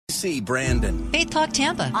KC Brandon. Faith Talk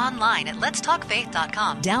Tampa. Online at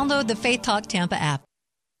letstalkfaith.com. Download the Faith Talk Tampa app.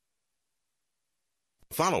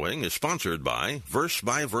 Following is sponsored by Verse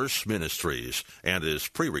Ministries and is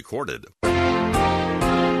pre-recorded.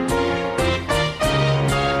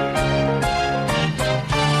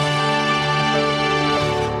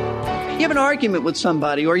 You have an argument with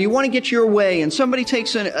somebody, or you want to get your way, and somebody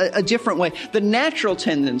takes a different way. The natural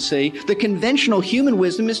tendency, the conventional human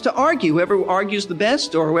wisdom is to argue. Whoever argues the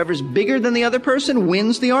best, or whoever's bigger than the other person,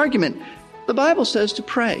 wins the argument. The Bible says to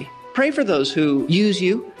pray. Pray for those who use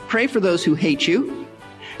you. Pray for those who hate you.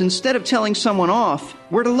 Instead of telling someone off,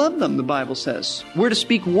 we're to love them, the Bible says. We're to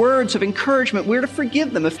speak words of encouragement. We're to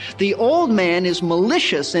forgive them. If the old man is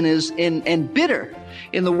malicious and bitter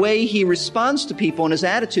in the way he responds to people and his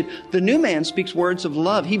attitude, the new man speaks words of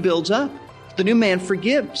love. He builds up. The new man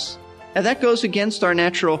forgives. And that goes against our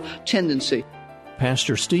natural tendency.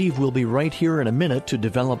 Pastor Steve will be right here in a minute to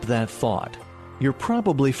develop that thought. You're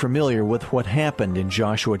probably familiar with what happened in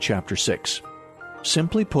Joshua chapter 6.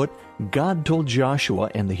 Simply put, God told Joshua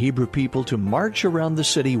and the Hebrew people to march around the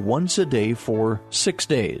city once a day for 6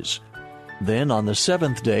 days. Then on the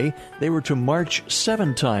seventh day, they were to march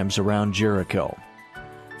 7 times around Jericho.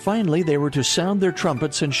 Finally, they were to sound their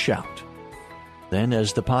trumpets and shout. Then,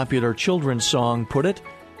 as the popular children's song put it,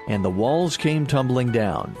 and the walls came tumbling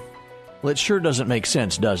down. Well, it sure doesn't make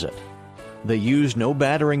sense, does it? They used no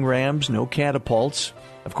battering rams, no catapults.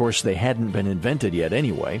 Of course, they hadn't been invented yet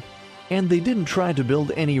anyway. And they didn't try to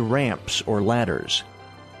build any ramps or ladders.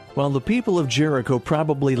 While the people of Jericho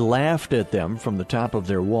probably laughed at them from the top of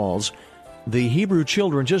their walls, the Hebrew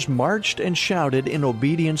children just marched and shouted in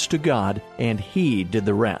obedience to God, and He did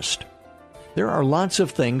the rest. There are lots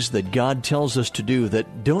of things that God tells us to do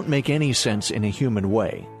that don't make any sense in a human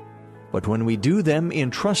way. But when we do them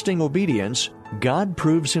in trusting obedience, God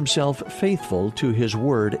proves Himself faithful to His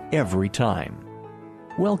Word every time.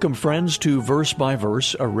 Welcome, friends, to Verse by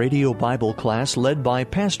Verse, a radio Bible class led by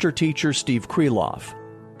pastor-teacher Steve Kreloff.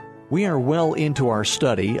 We are well into our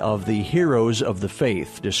study of the heroes of the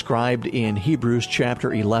faith described in Hebrews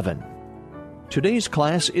chapter 11. Today's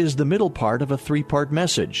class is the middle part of a 3-part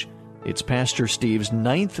message. It's Pastor Steve's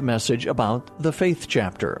 9th message about the faith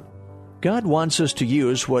chapter. God wants us to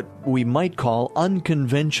use what we might call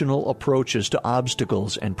unconventional approaches to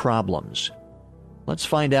obstacles and problems. Let's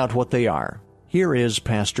find out what they are. Here is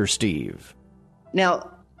Pastor Steve. Now,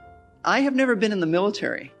 I have never been in the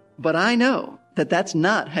military, but I know that that's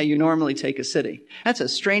not how you normally take a city. That's a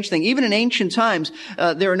strange thing. Even in ancient times,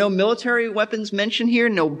 there are no military weapons mentioned here,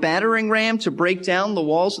 no battering ram to break down the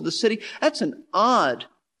walls of the city. That's an odd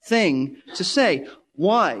thing to say.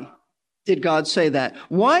 Why did God say that?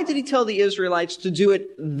 Why did He tell the Israelites to do it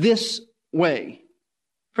this way?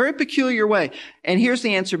 Very peculiar way. And here's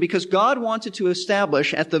the answer. Because God wanted to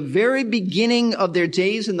establish at the very beginning of their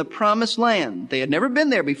days in the Promised Land, they had never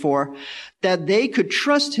been there before, that they could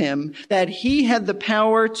trust Him, that He had the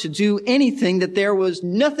power to do anything, that there was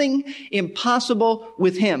nothing impossible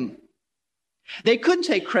with Him. They couldn't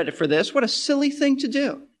take credit for this. What a silly thing to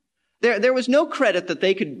do. There was no credit that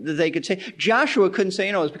they could say. Joshua couldn't say,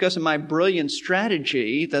 it was because of my brilliant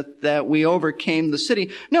strategy that we overcame the city.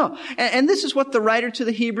 No. And this is what the writer to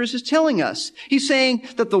the Hebrews is telling us. He's saying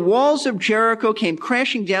that the walls of Jericho came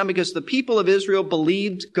crashing down because the people of Israel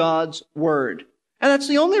believed God's word. And that's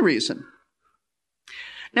the only reason.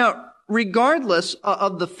 Now, regardless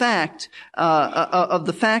of the fact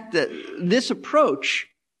that this approach,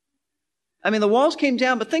 the walls came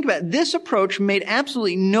down, but think about it. This approach made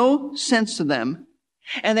absolutely no sense to them,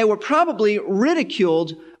 and they were probably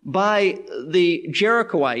ridiculed by the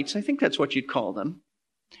Jerichoites. I think that's what you'd call them.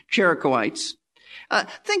 Jerichoites.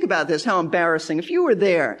 Think about this, how embarrassing. If you were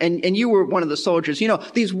there and you were one of the soldiers,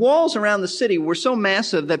 these walls around the city were so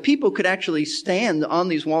massive that people could actually stand on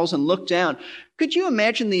these walls and look down. Could you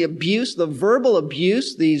imagine the abuse, the verbal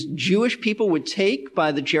abuse these Jewish people would take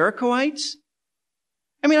by the Jerichoites?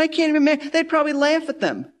 I can't even imagine. They'd probably laugh at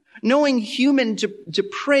them. Knowing human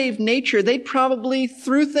depraved nature, they probably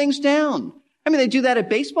threw things down. They do that at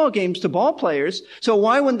baseball games to ball players. So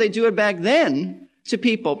why wouldn't they do it back then to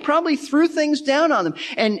people? Probably threw things down on them.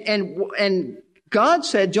 And God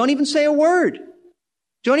said, don't even say a word.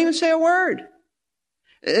 Don't even say a word.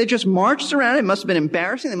 They just marched around. It must have been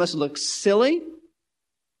embarrassing. They must have looked silly.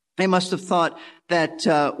 They must have thought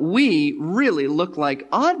that we really look like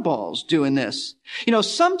oddballs doing this.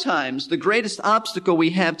 Sometimes the greatest obstacle we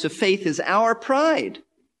have to faith is our pride.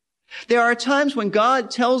 There are times when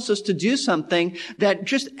God tells us to do something that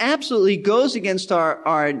just absolutely goes against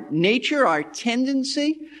our nature, our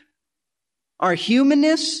tendency, our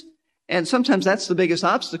humanness, And sometimes that's the biggest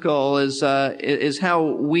obstacle is how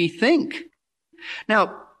we think.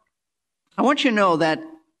 Now, I want you to know that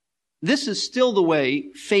this is still the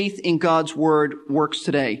way faith in God's Word works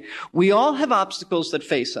today. We all have obstacles that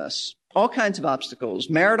face us. All kinds of obstacles.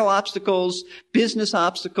 Marital obstacles, business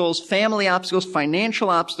obstacles, family obstacles, financial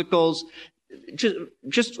obstacles.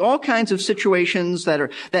 Just all kinds of situations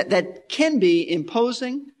that can be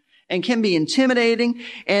imposing and can be intimidating.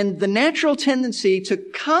 And the natural tendency to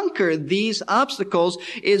conquer these obstacles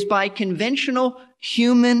is by conventional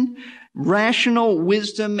human rational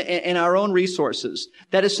wisdom and our own resources.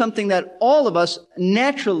 That is something that all of us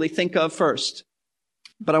naturally think of first.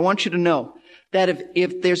 But I want you to know that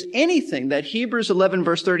if there's anything that Hebrews 11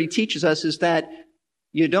 verse 30 teaches us, is that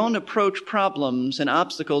you don't approach problems and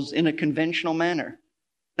obstacles in a conventional manner.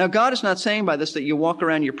 Now, God is not saying by this that you walk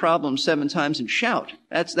around your problems 7 times and shout.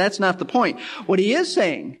 That's not the point. What he is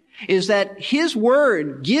saying is that his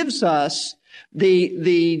word gives us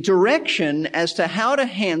the direction as to how to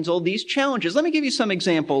handle these challenges. Let me give you some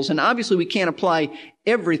examples, and obviously we can't apply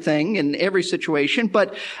everything in every situation,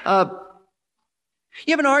 but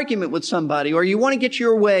you have an argument with somebody, or you want to get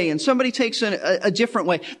your way, and somebody takes a different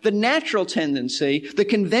way. The natural tendency, the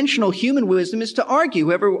conventional human wisdom, is to argue.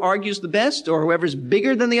 Whoever argues the best, or whoever's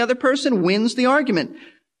bigger than the other person, wins the argument.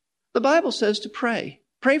 The Bible says to pray.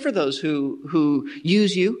 Pray for those who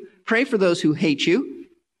use you. Pray for those who hate you.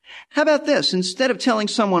 How about this? Instead of telling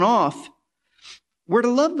someone off, we're to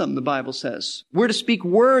love them, the Bible says. We're to speak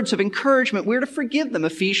words of encouragement. We're to forgive them.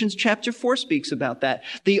 Ephesians chapter 4 speaks about that.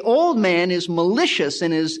 The old man is malicious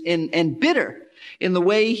and bitter in the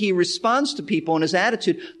way he responds to people and his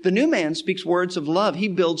attitude. The new man speaks words of love. He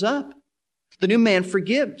builds up. The new man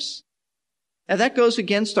forgives. Now that goes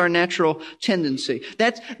against our natural tendency.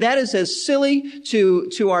 That is as silly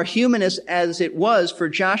to our humanness as it was for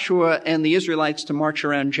Joshua and the Israelites to march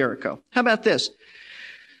around Jericho. How about this?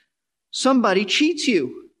 Somebody cheats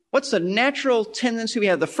you. What's the natural tendency we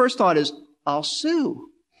have? The first thought is, I'll sue.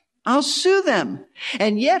 I'll sue them.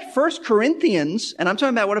 And yet 1 Corinthians, and I'm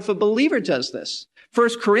talking about what if a believer does this?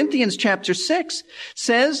 1 Corinthians chapter 6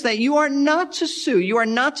 says that you are not to sue. You are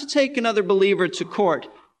not to take another believer to court.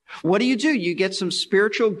 What do? You get some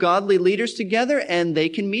spiritual, godly leaders together and they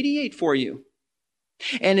can mediate for you.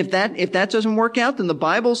 And if that doesn't work out, then the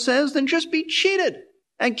Bible says, then just be cheated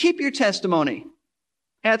and keep your testimony.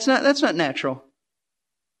 That's not natural.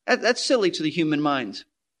 That's silly to the human mind.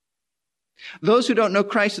 Those who don't know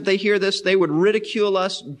Christ, if they hear this, they would ridicule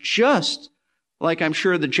us just like I'm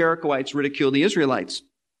sure the Jerichoites ridiculed the Israelites.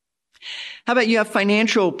 How about you have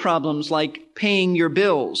financial problems like paying your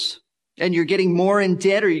bills, and you're getting more in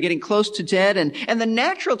debt or you're getting close to debt, and the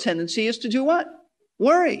natural tendency is to do what?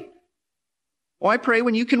 Worry. Why pray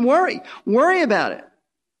when you can worry? Worry about it.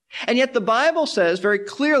 And yet the Bible says very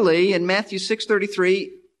clearly in Matthew 6:33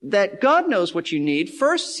 that God knows what you need.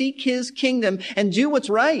 First seek his kingdom and do what's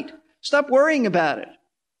right. Stop worrying about it.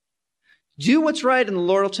 Do what's right and the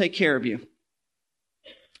Lord will take care of you.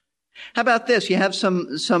 How about this? You have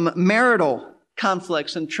some marital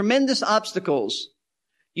conflicts and tremendous obstacles.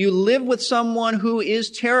 You live with someone who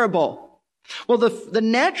is terrible. Well, the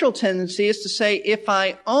natural tendency is to say, if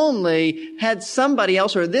I only had somebody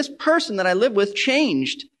else or this person that I live with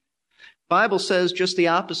changed. Bible says just the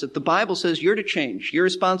opposite. The Bible says you're to change. You're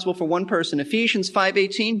responsible for one person. Ephesians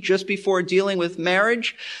 5:18, just before dealing with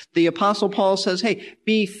marriage, the Apostle Paul says, hey,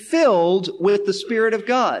 be filled with the Spirit of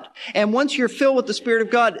God. And once you're filled with the Spirit of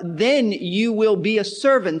God, then you will be a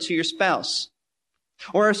servant to your spouse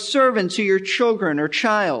or a servant to your children or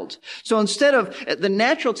child. So instead of, the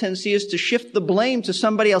natural tendency is to shift the blame to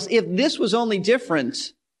somebody else. If this was only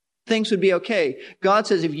different, things would be okay. God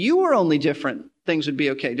says if you were only different, things would be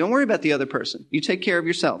okay. Don't worry about the other person. You take care of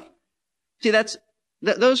yourself. See,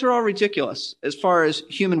 those are all ridiculous as far as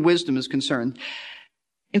human wisdom is concerned.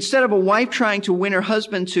 Instead of a wife trying to win her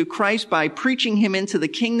husband to Christ by preaching him into the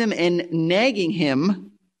kingdom and nagging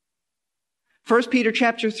him, 1 Peter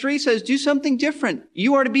chapter 3 says, do something different.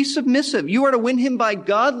 You are to be submissive. You are to win him by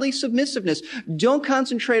godly submissiveness. Don't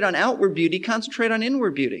concentrate on outward beauty. Concentrate on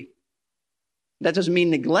inward beauty. That doesn't mean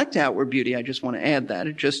neglect outward beauty. I just want to add that.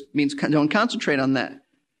 It just means don't concentrate on that.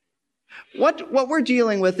 What we're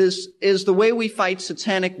dealing with is the way we fight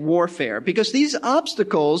satanic warfare, because these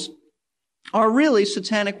obstacles are really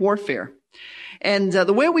satanic warfare. And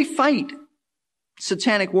the way we fight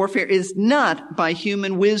satanic warfare is not by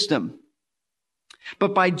human wisdom,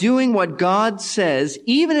 but by doing what God says,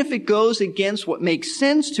 even if it goes against what makes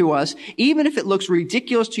sense to us, even if it looks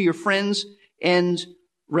ridiculous to your friends and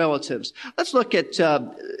relatives. Let's look at,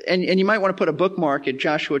 and you might want to put a bookmark at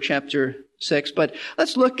Joshua chapter 6. But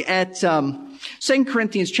let's look at 2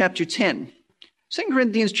 Corinthians chapter 10. 2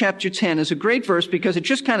 Corinthians chapter 10 is a great verse because it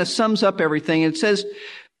just kind of sums up everything. It says,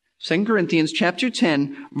 2 Corinthians chapter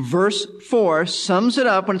 10, verse 4 sums it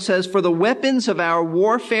up when it says, "For the weapons of our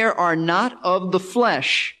warfare are not of the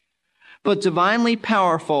flesh, but divinely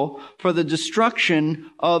powerful for the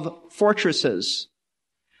destruction of fortresses."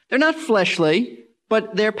 They're not fleshly,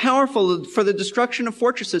 but they're powerful for the destruction of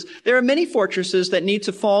fortresses. There are many fortresses that need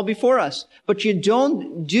to fall before us, but you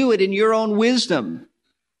don't do it in your own wisdom,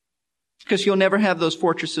 because you'll never have those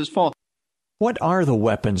fortresses fall. What are the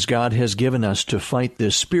weapons God has given us to fight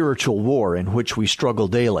this spiritual war in which we struggle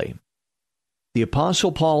daily? The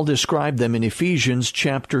Apostle Paul described them in Ephesians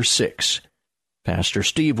chapter 6. Pastor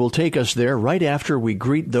Steve will take us there right after we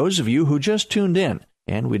greet those of you who just tuned in,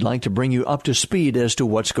 and we'd like to bring you up to speed as to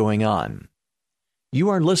what's going on. You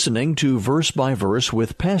are listening to Verse by Verse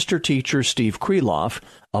with pastor-teacher Steve Kreloff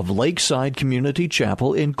of Lakeside Community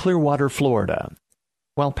Chapel in Clearwater, Florida.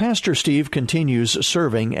 While Pastor Steve continues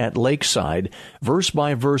serving at Lakeside, Verse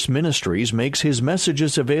by Verse Ministries makes his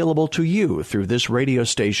messages available to you through this radio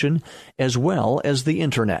station as well as the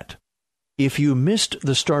Internet. If you missed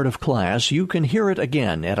the start of class, you can hear it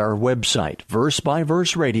again at our website,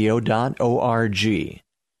 versebyverseradio.org.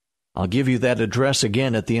 I'll give you that address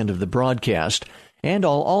again at the end of the broadcast, and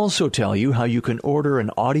I'll also tell you how you can order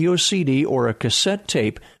an audio CD or a cassette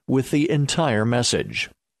tape with the entire message.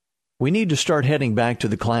 We need to start heading back to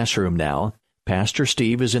the classroom now. Pastor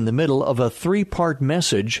Steve is in the middle of a 3-part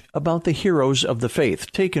message about the heroes of the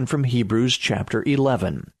faith taken from Hebrews chapter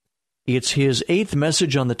 11. It's his 8th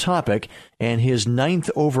message on the topic and his 9th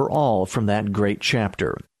overall from that great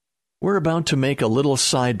chapter. We're about to make a little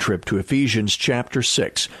side trip to Ephesians chapter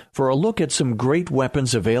 6 for a look at some great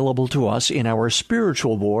weapons available to us in our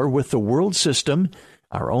spiritual war with the world system,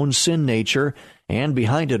 our own sin nature, and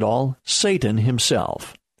behind it all, Satan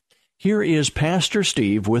himself. Here is Pastor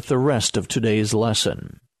Steve with the rest of today's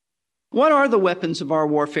lesson. What are the weapons of our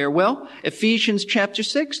warfare? Well, Ephesians chapter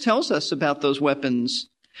 6 tells us about those weapons.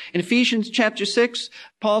 In Ephesians chapter 6,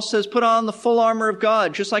 Paul says, put on the full armor of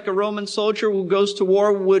God, just like a Roman soldier who goes to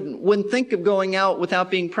war wouldn't think of going out without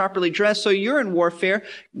being properly dressed. So you're in warfare.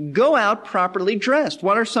 Go out properly dressed.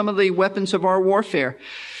 What are some of the weapons of our warfare?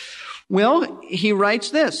 Well, he writes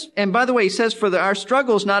this. And by the way, he says, our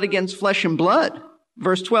struggle is not against flesh and blood.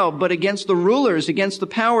 Verse 12, but against the rulers, against the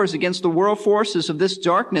powers, against the world forces of this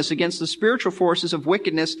darkness, against the spiritual forces of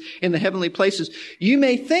wickedness in the heavenly places. You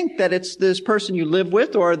may think that it's this person you live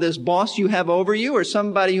with or this boss you have over you or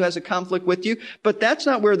somebody who has a conflict with you, but that's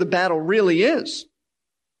not where the battle really is.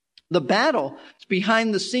 The battle is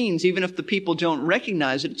behind the scenes, even if the people don't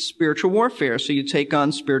recognize it. It's spiritual warfare, so you take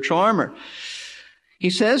on spiritual armor. He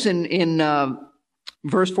says in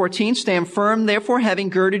Verse 14, stand firm, therefore, having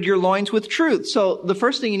girded your loins with truth. So the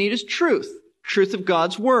first thing you need is truth of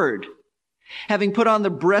God's word. Having put on the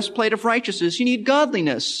breastplate of righteousness, you need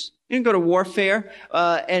godliness. You don't go to warfare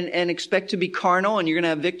and expect to be carnal and you're going to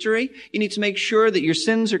have victory. You need to make sure that your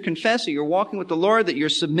sins are confessed, that you're walking with the Lord, that you're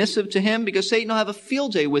submissive to Him, because Satan will have a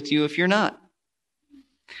field day with you if you're not.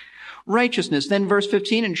 Righteousness. Then verse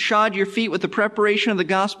 15, and shod your feet with the preparation of the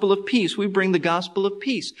gospel of peace. We bring the gospel of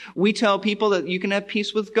peace. We tell people that you can have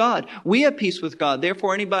peace with God. We have peace with God.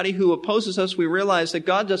 Therefore, anybody who opposes us, we realize that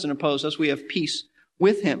God doesn't oppose us. We have peace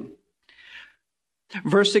with Him.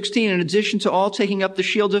 Verse 16, in addition to all taking up the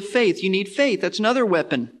shield of faith, you need faith. That's another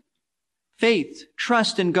weapon. Faith,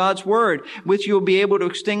 trust in God's word, with you will be able to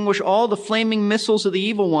extinguish all the flaming missiles of the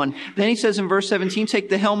evil one. Then he says in verse 17, take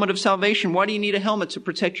the helmet of salvation. Why do you need a helmet? To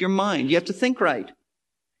protect your mind. You have to think right.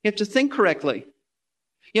 You have to think correctly.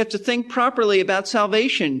 You have to think properly about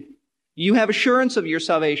salvation. You have assurance of your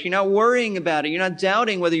salvation. You're not worrying about it. You're not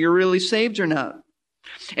doubting whether you're really saved or not.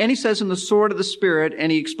 And he says in the sword of the Spirit,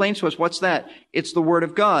 and he explains to us, what's that? It's the word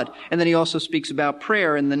of God. And then he also speaks about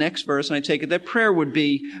prayer in the next verse, and I take it that prayer would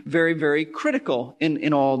be very, very critical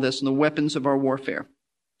in all this, and the weapons of our warfare.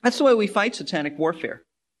 That's the way we fight satanic warfare.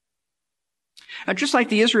 Now, just like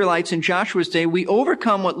the Israelites in Joshua's day, we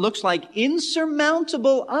overcome what looks like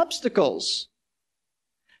insurmountable obstacles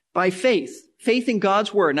by faith. Faith in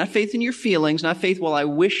God's word, not faith in your feelings, not faith, well, I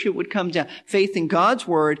wish it would come down. Faith in God's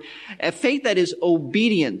word, a faith that is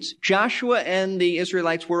obedient. Joshua and the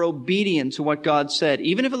Israelites were obedient to what God said,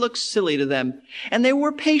 even if it looks silly to them. And they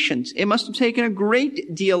were patient. It must have taken a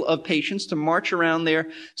great deal of patience to march around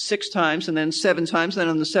there 6 times and then 7 times, and then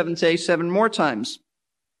on the 7th day, 7 more times.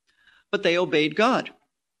 But they obeyed God.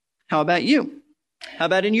 How about you? How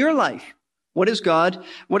about in your life? What does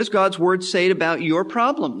God's word say about your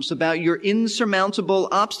problems, about your insurmountable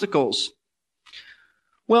obstacles?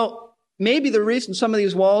 Well, maybe the reason some of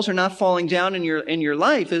these walls are not falling down in your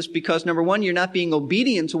life is because, number one, you're not being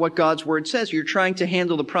obedient to what God's word says. You're trying to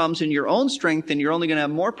handle the problems in your own strength, and you're only going to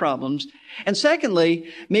have more problems. And secondly,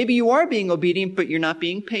 maybe you are being obedient, but you're not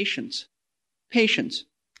being patient. Patience.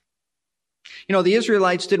 You know, the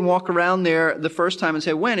Israelites didn't walk around there the first time and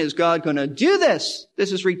say, when is God going to do this?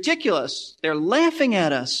 This is ridiculous. They're laughing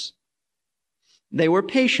at us. They were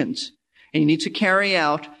patient. And you need to carry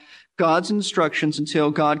out God's instructions until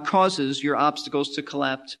God causes your obstacles to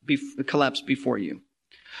collapse before you.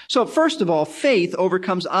 So first of all, faith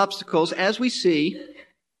overcomes obstacles, as we see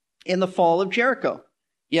in the fall of Jericho.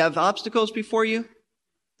 You have obstacles before you?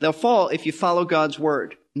 They'll fall if you follow God's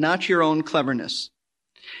word, not your own cleverness,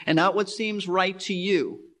 and not what seems right to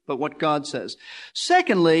you, but what God says.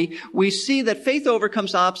 Secondly, we see that faith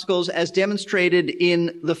overcomes obstacles as demonstrated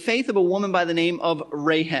in the faith of a woman by the name of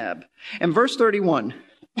Rahab. And verse 31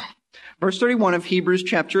 of Hebrews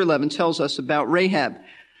chapter 11 tells us about Rahab.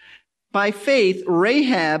 By faith,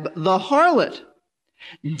 Rahab, the harlot,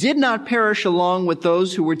 did not perish along with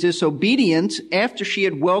those who were disobedient after she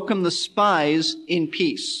had welcomed the spies in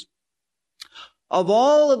peace. Of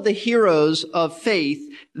all of the heroes of faith,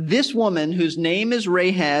 this woman, whose name is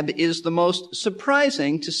Rahab, is the most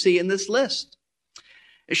surprising to see in this list.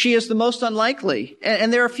 She is the most unlikely,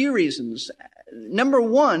 and there are a few reasons. Number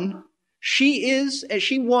one, she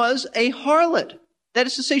was a harlot. That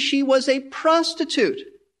is to say, she was a prostitute.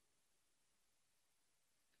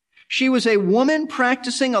 She was a woman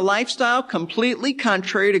practicing a lifestyle completely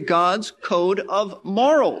contrary to God's code of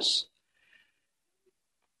morals.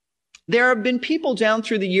 There have been people down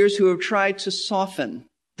through the years who have tried to soften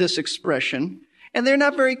this expression, and they're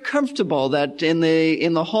not very comfortable that in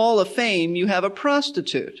the Hall of Fame you have a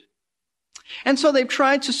prostitute. And so they've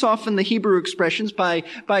tried to soften the Hebrew expressions by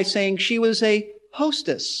saying she was a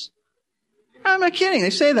hostess. I'm not kidding. They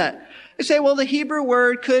say that. They say, well, the Hebrew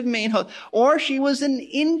word could mean or she was an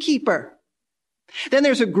innkeeper. Then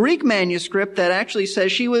there's a Greek manuscript that actually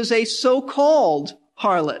says she was a so-called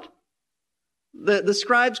harlot. The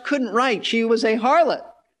scribes couldn't write. She was a harlot.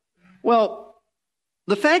 Well,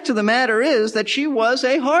 the fact of the matter is that she was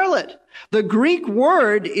a harlot. The Greek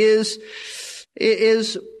word is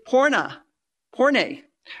porne,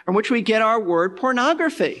 from which we get our word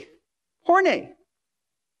pornography. Porne.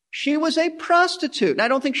 She was a prostitute. And I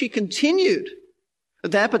don't think she continued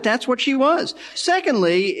that, but that's what she was.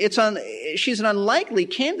 Secondly, she's an unlikely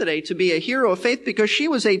candidate to be a hero of faith because she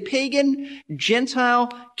was a pagan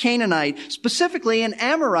Gentile Canaanite, specifically an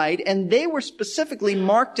Amorite, and they were specifically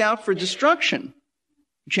marked out for destruction.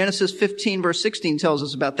 Genesis 15 verse 16 tells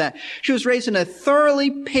us about that. She was raised in a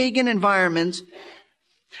thoroughly pagan environment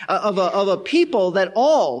of a people that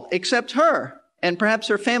all, except her and perhaps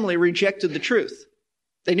her family, rejected the truth.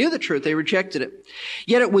 They knew the truth. They rejected it.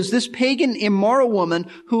 Yet it was this pagan, immoral woman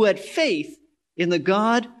who had faith in the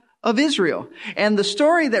God of Israel. And the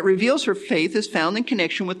story that reveals her faith is found in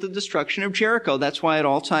connection with the destruction of Jericho. That's why it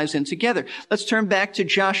all ties in together. Let's turn back to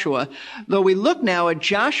Joshua. Though we look now at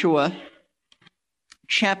Joshua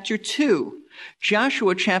chapter 2.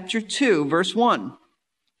 Joshua chapter 2, verse 1.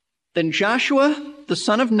 Then Joshua, the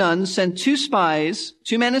son of Nun, sent two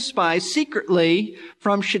men as spies secretly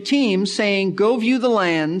from Shittim, saying, go view the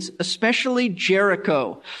land, especially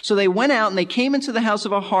Jericho. So they went out and they came into the house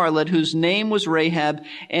of a harlot whose name was Rahab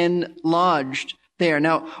and lodged there.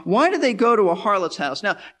 Now, why did they go to a harlot's house?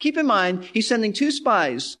 Now, keep in mind, he's sending two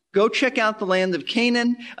spies. Go check out the land of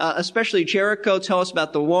Canaan, especially Jericho. Tell us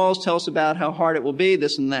about the walls. Tell us about how hard it will be,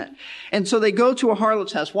 this and that. And so they go to a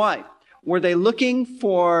harlot's house. Why? Were they looking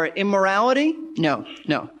for immorality? No.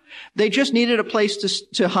 They just needed a place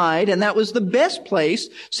to hide, and that was the best place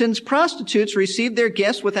since prostitutes received their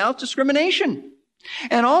guests without discrimination.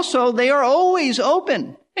 And also, they are always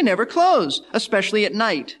open. They never close, especially at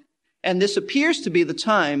night. And this appears to be the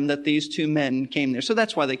time that these two men came there. So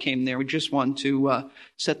that's why they came there. We just want to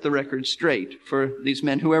set the record straight for these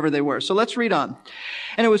men, whoever they were. So let's read on.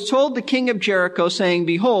 And it was told the king of Jericho, saying,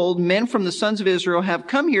 behold, men from the sons of Israel have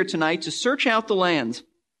come here tonight to search out the land.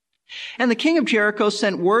 And the king of Jericho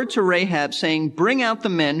sent word to Rahab, saying, bring out the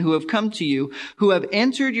men who have come to you, who have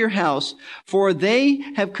entered your house, for they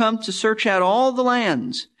have come to search out all the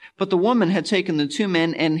lands. But the woman had taken the two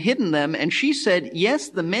men and hidden them, and she said, yes,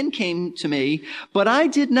 the men came to me, but I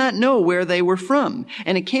did not know where they were from.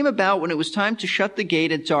 And it came about when it was time to shut the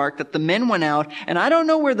gate at dark that the men went out, and I don't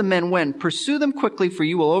know where the men went. Pursue them quickly, for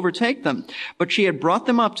you will overtake them. But she had brought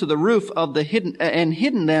them up to the roof of the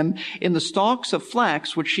hidden them in the stalks of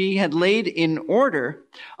flax, which she had laid in order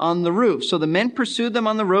on the roof. So the men pursued them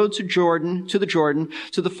on the road to the Jordan,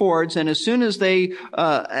 to the fords, and as soon as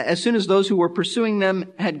those who were pursuing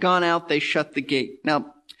them had gone out, they shut the gate.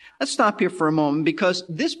 Now, let's stop here for a moment, because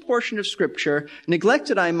this portion of Scripture,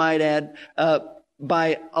 neglected, I might add,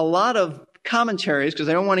 by a lot of commentaries, because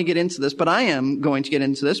I don't want to get into this, but I am going to get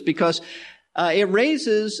into this, because it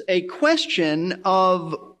raises a question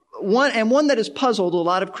of one that has puzzled a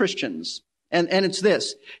lot of Christians. And it's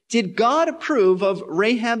this: did God approve of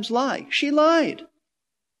Rahab's lie? She lied.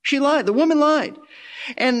 She lied. The woman lied.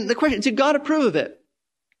 And the question, did God approve of it?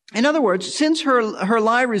 In other words, since her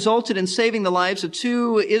lie resulted in saving the lives of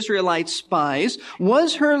 2 Israelite spies,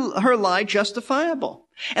 was her lie justifiable?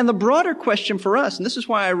 And the broader question for us, and this is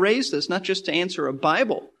why I raise this, not just to answer a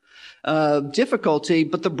Bible difficulty,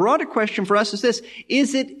 but the broader question for us is this: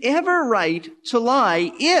 is it ever right to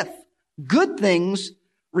lie if good things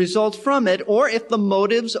result from it, or if the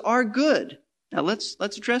motives are good? Now let's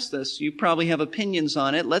address this. You probably have opinions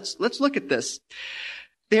on it. Let's look at this.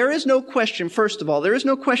 There is no question, first of all, there is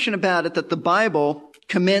no question about it that the Bible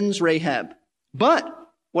commends Rahab. But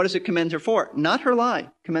what does it commend her for? Not her lie. It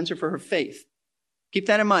commends her for her faith. Keep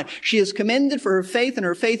that in mind. She is commended for her faith and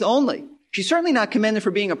her faith only. She's certainly not commended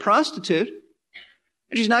for being a prostitute.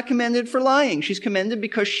 And she's not commended for lying. She's commended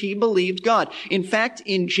because she believed God. In fact,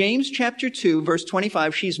 in James chapter 2, verse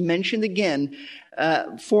 25, she's mentioned again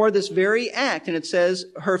for this very act. And it says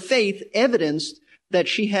her faith evidenced that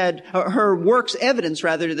she had, her works evidence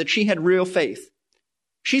rather, that she had real faith.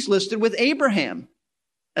 She's listed with Abraham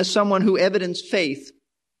as someone who evidenced faith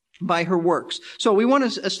by her works. So we want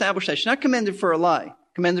to establish that. She's not commended for a lie,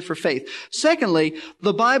 commended for faith. Secondly,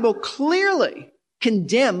 the Bible clearly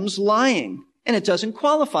condemns lying, and it doesn't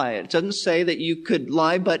qualify it. It doesn't say that you could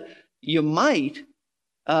lie, but you might.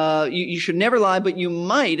 You should never lie, but you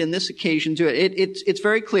might in this occasion do it. It's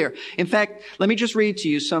very clear. In fact, let me just read to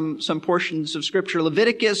you some portions of Scripture.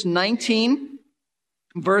 Leviticus 19,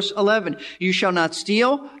 verse 11. You shall not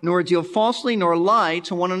steal, nor deal falsely, nor lie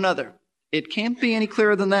to one another. It can't be any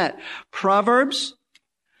clearer than that. Proverbs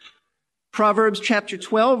chapter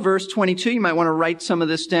 12, verse 22. You might want to write some of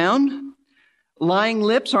this down. Lying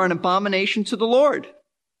lips are an abomination to the Lord.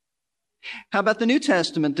 How about the New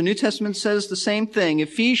Testament? The New Testament says the same thing.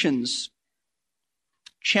 Ephesians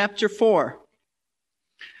chapter 4,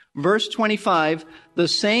 verse 25, the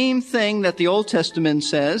same thing that the Old Testament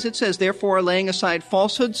says. It says, therefore, laying aside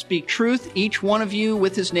falsehood, speak truth, each one of you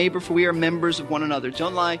with his neighbor, for we are members of one another.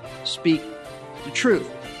 Don't lie, speak the truth.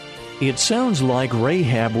 It sounds like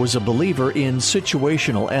Rahab was a believer in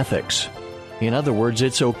situational ethics. In other words,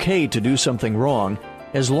 it's okay to do something wrong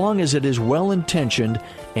as long as it is well-intentioned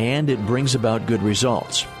and it brings about good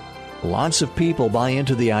results. Lots of people buy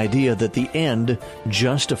into the idea that the end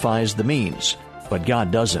justifies the means, but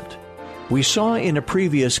God doesn't. We saw in a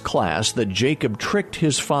previous class that Jacob tricked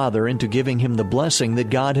his father into giving him the blessing that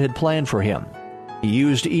God had planned for him. He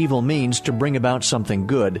used evil means to bring about something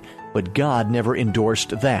good, but God never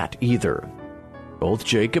endorsed that either. Both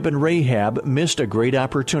Jacob and Rahab missed a great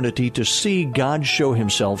opportunity to see God show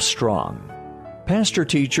himself strong.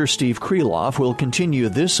 Pastor-teacher Steve Kreloff will continue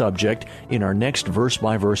this subject in our next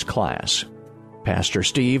verse-by-verse class. Pastor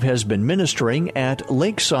Steve has been ministering at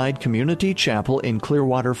Lakeside Community Chapel in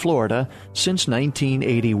Clearwater, Florida since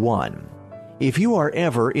 1981. If you are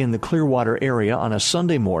ever in the Clearwater area on a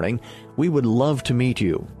Sunday morning, we would love to meet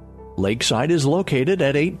you. Lakeside is located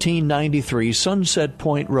at 1893 Sunset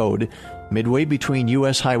Point Road, midway between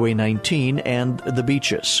U.S. Highway 19 and the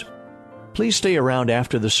beaches. Please stay around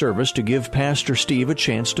after the service to give Pastor Steve a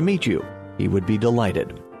chance to meet you. He would be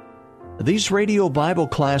delighted. These radio Bible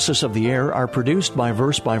classes of the air are produced by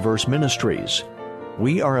Verse Ministries.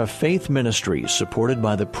 We are a faith ministry supported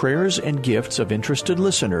by the prayers and gifts of interested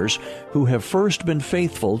listeners who have first been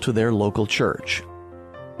faithful to their local church.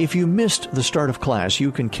 If you missed the start of class,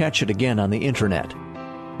 you can catch it again on the Internet.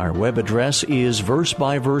 Our web address is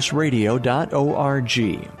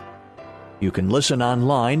versebyverseradio.org. You can listen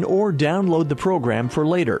online or download the program for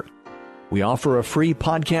later. We offer a free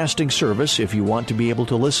podcasting service if you want to be able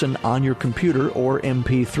to listen on your computer or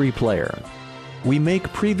MP3 player. We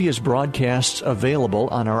make previous broadcasts available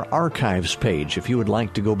on our archives page if you would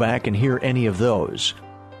like to go back and hear any of those.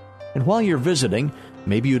 And while you're visiting,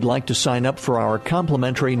 maybe you'd like to sign up for our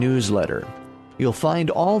complimentary newsletter. You'll find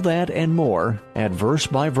all that and more at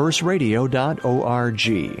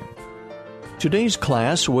versebyverseradio.org. Today's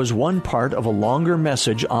class was one part of a longer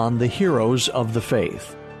message on the heroes of the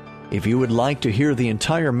faith. If you would like to hear the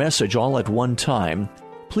entire message all at one time,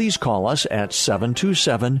 please call us at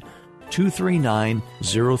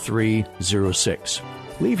 727-239-0306.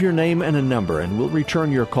 Leave your name and a number, and we'll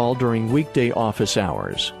return your call during weekday office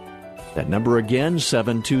hours. That number again,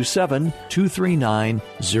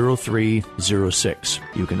 727-239-0306.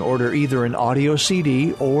 You can order either an audio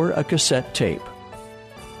CD or a cassette tape.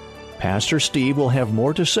 Pastor Steve will have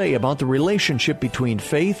more to say about the relationship between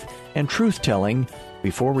faith and truth-telling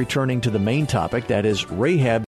before returning to the main topic, that is Rahab.